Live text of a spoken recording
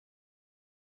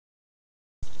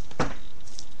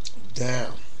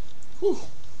Damn. Whew.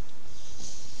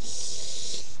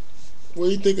 What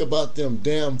do you think about them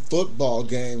damn football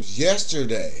games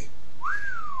yesterday?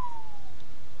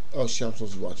 Oh shit, I'm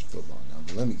supposed to be watching football now,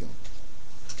 but let me go.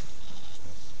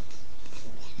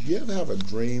 You ever have a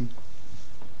dream?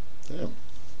 Damn.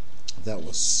 That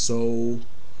was so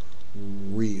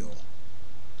real.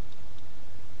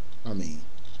 I mean,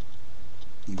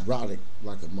 erotic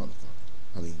like a motherfucker.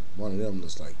 I mean, one of them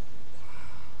was like,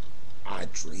 wow, I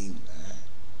dreamed that.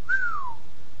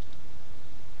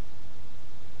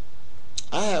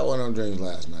 I had one of them dreams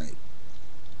last night.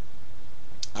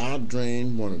 I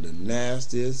dreamed one of the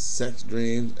nastiest sex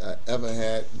dreams I ever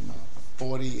had in my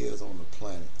 40 years on the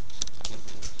planet.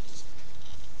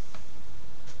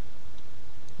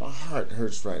 My heart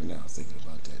hurts right now thinking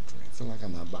about that dream. I feel like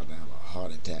I'm about to have a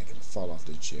heart attack and fall off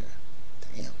the chair.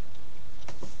 Damn.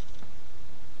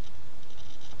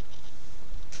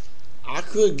 I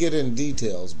could get in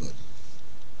details, but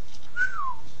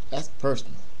that's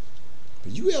personal.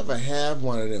 But you ever have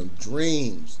one of them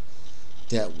dreams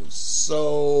that was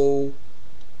so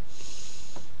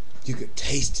you could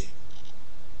taste it?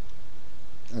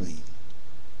 I mean,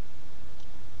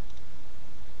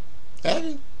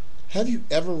 have you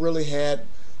ever really had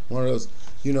one of those?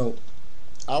 You know,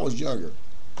 I was younger,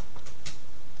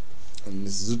 and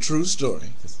this is a true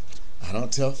story, 'cause I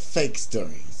don't tell fake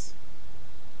stories.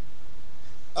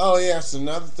 Oh yeah, it's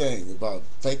another thing about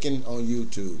faking on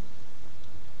YouTube.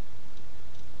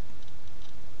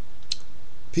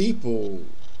 People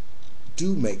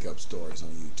do make up stories on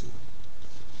YouTube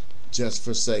just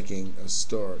forsaking a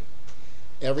story.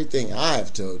 Everything I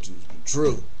have told you is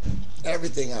true.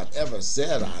 Everything I've ever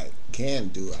said I can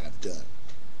do, I've done.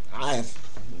 I have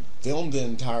filmed the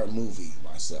entire movie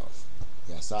myself.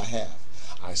 Yes, I have.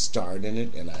 I starred in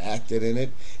it and I acted in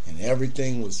it, and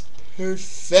everything was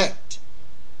perfect.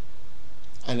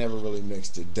 I never really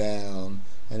mixed it down.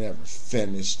 I never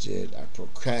finished it. I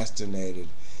procrastinated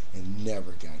and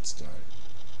never got started.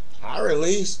 I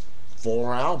released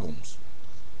 4 albums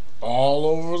all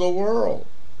over the world.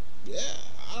 Yeah,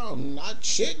 I'm not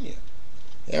shitting you.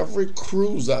 Every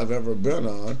cruise I've ever been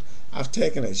on, I've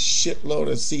taken a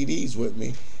shitload of CDs with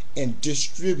me and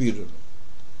distributed them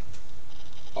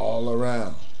all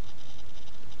around.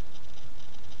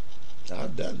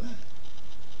 I've done that.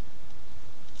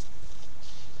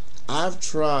 I've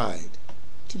tried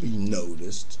to be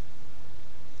noticed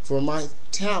for my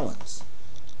talents.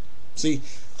 See,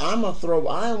 I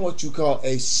am what you call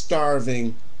a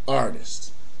starving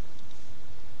artist.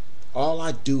 All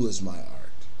I do is my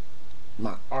art.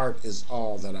 My art is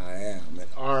all that I am. And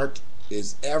art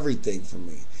is everything for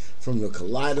me. From the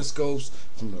kaleidoscopes,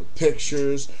 from the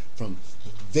pictures, from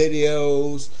the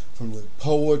videos, from the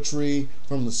poetry,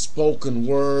 from the spoken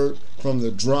word, from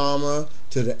the drama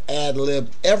to the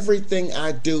ad-lib. Everything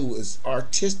I do is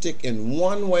artistic in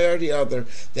one way or the other,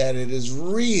 that it is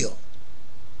real.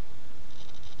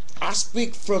 I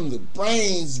speak from the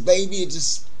brains, baby. It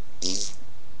just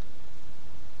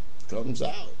comes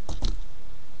out.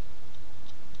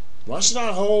 Why should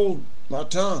I hold my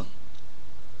tongue?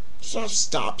 Should I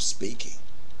stop speaking?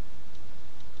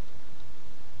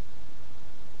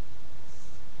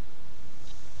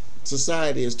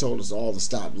 Society has told us all to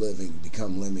stop living,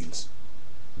 become lemmings.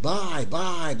 Buy,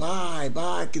 buy, buy,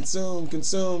 buy, consume,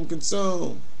 consume,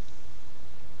 consume.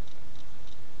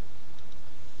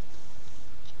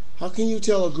 How can you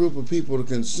tell a group of people to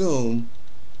consume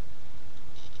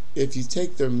if you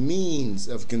take their means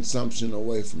of consumption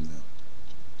away from them?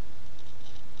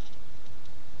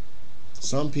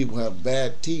 Some people have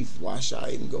bad teeth. Why should I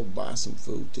even go buy some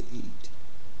food to eat?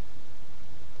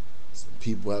 Some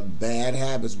people have bad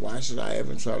habits. Why should I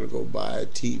even try to go buy a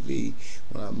TV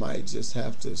when I might just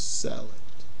have to sell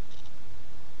it?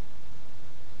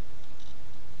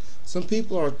 Some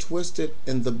people are twisted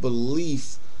in the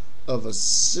belief of a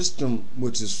system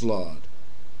which is flawed.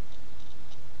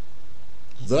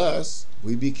 Thus,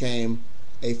 we became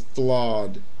a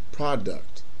flawed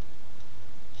product.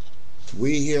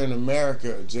 We here in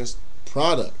America are just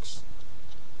products.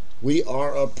 We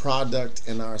are a product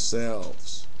in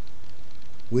ourselves.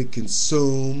 We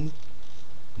consume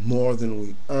more than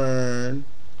we earn,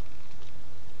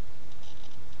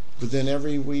 but then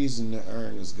every reason to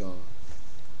earn is gone.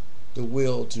 The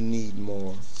will to need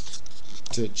more,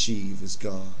 to achieve, is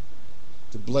gone.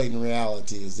 The blatant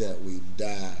reality is that we've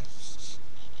died,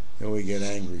 and we get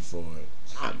angry for it.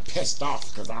 I'm pissed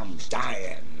off because I'm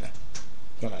dying.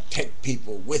 Gonna take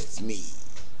people with me.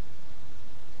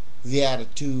 The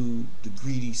attitude, the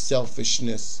greedy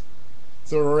selfishness,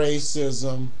 the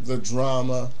racism, the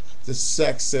drama, the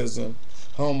sexism,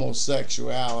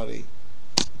 homosexuality.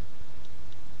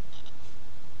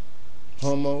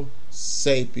 Homo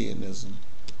sapienism.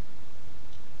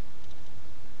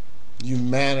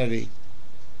 Humanity.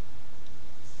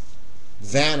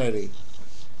 Vanity.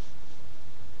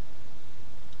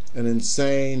 An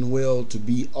insane will to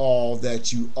be all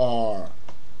that you are.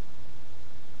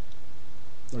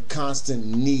 A constant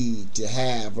need to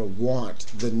have or want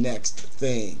the next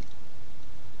thing.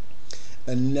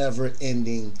 A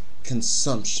never-ending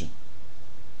consumption.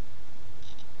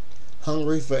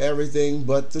 Hungry for everything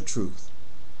but the truth.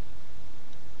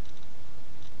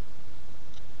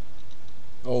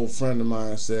 An old friend of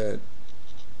mine said,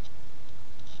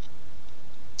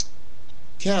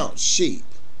 count sheep,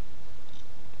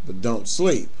 but don't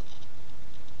sleep.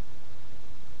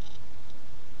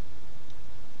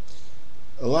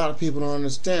 A lot of people don't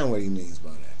understand what he means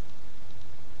by that.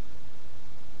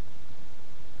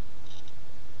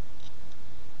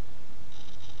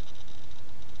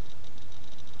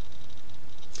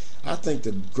 I think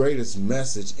the greatest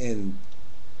message in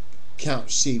count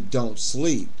sheep, don't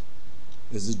sleep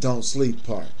is the don't sleep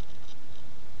part.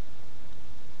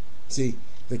 See,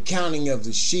 the counting of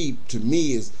the sheep to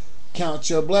me is count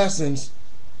your blessings,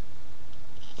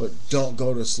 but don't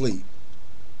go to sleep.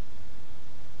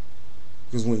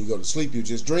 Because when you go to sleep, you're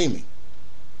just dreaming.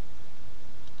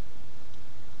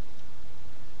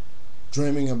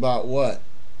 Dreaming about what?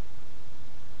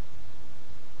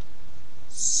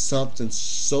 Something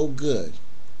so good,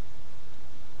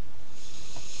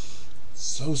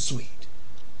 so sweet,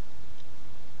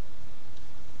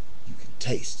 you can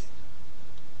taste it.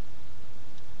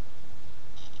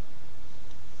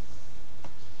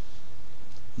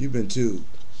 You've been to